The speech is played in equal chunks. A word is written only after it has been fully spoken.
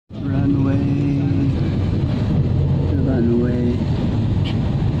runway. The runway.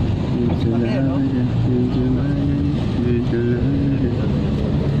 It's a line, it's a line, it's a line.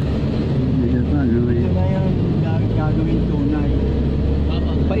 The runway. Ito na yung gagawin tunay.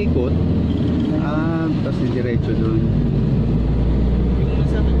 Paikot? Tapos diretso doon. Yung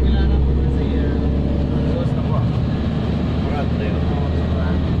nasa Manila po kasi close na po. Marat na yun.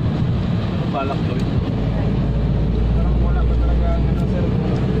 Balak gawin. Parang wala pa talaga sir.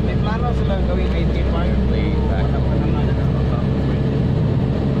 May plano silang gawin 85. May backup pa naman na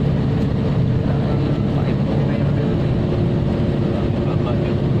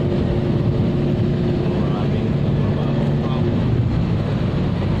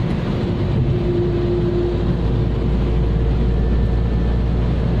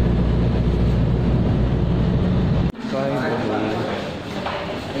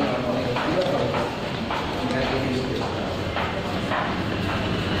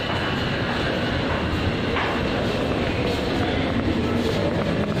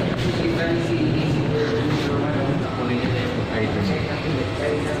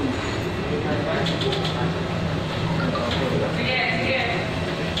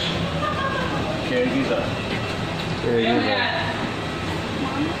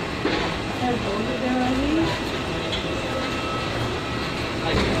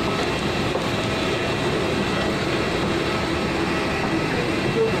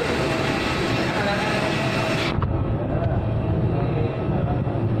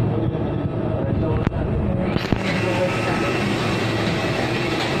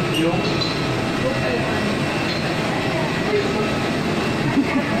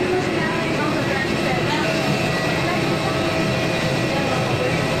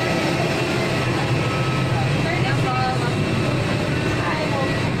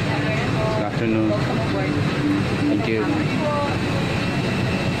Thank you.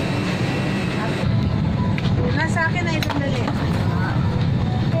 Nasa akin na itong dali.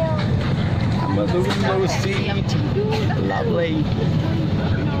 Window seat. Lovely.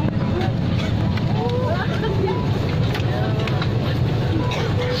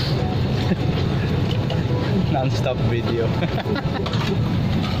 Non-stop video.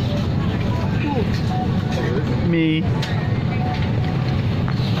 Me.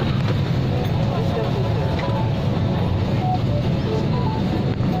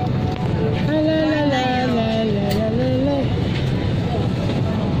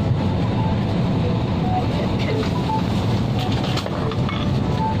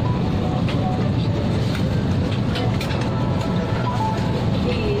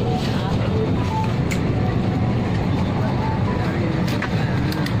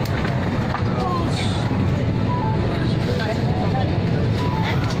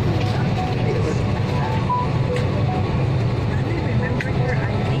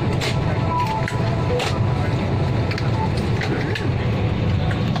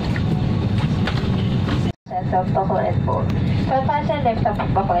 Of Bohol Airport. When fasten left of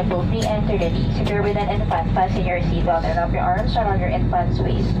Bohol Airport, re-enter the knee. Secure with an infant, fasten your seatbelt and wrap your arms around your infant's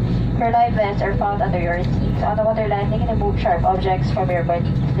waist. Your life vests are found under your seats. On the water landing, remove sharp objects from your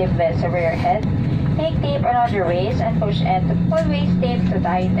body. Slip vests over your head. Take tape around your waist and push end to full waist tape to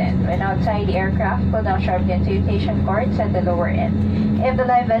tighten. When outside the aircraft, pull down sharply into inflation cords at the lower end. If the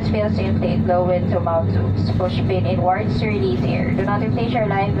life vest fails to inflate, blow into mouth tubes. Push pin inwards to release air. Do not inflate your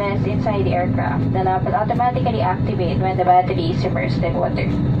life vest inside the aircraft. The lamp will automatically activate when the battery is immersed in water.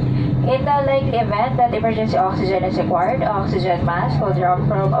 In the likely event that emergency oxygen is required, oxygen mask will drop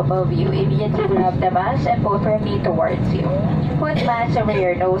from above you. Immediately grab the mask and pull firmly towards you. Put mask over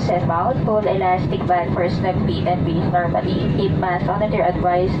your nose and mouth. Pull elastic band for snug feet and breathe normally. Keep mask on and you're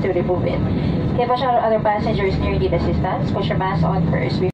advised to remove it. If other passengers need assistance, push your mask on first.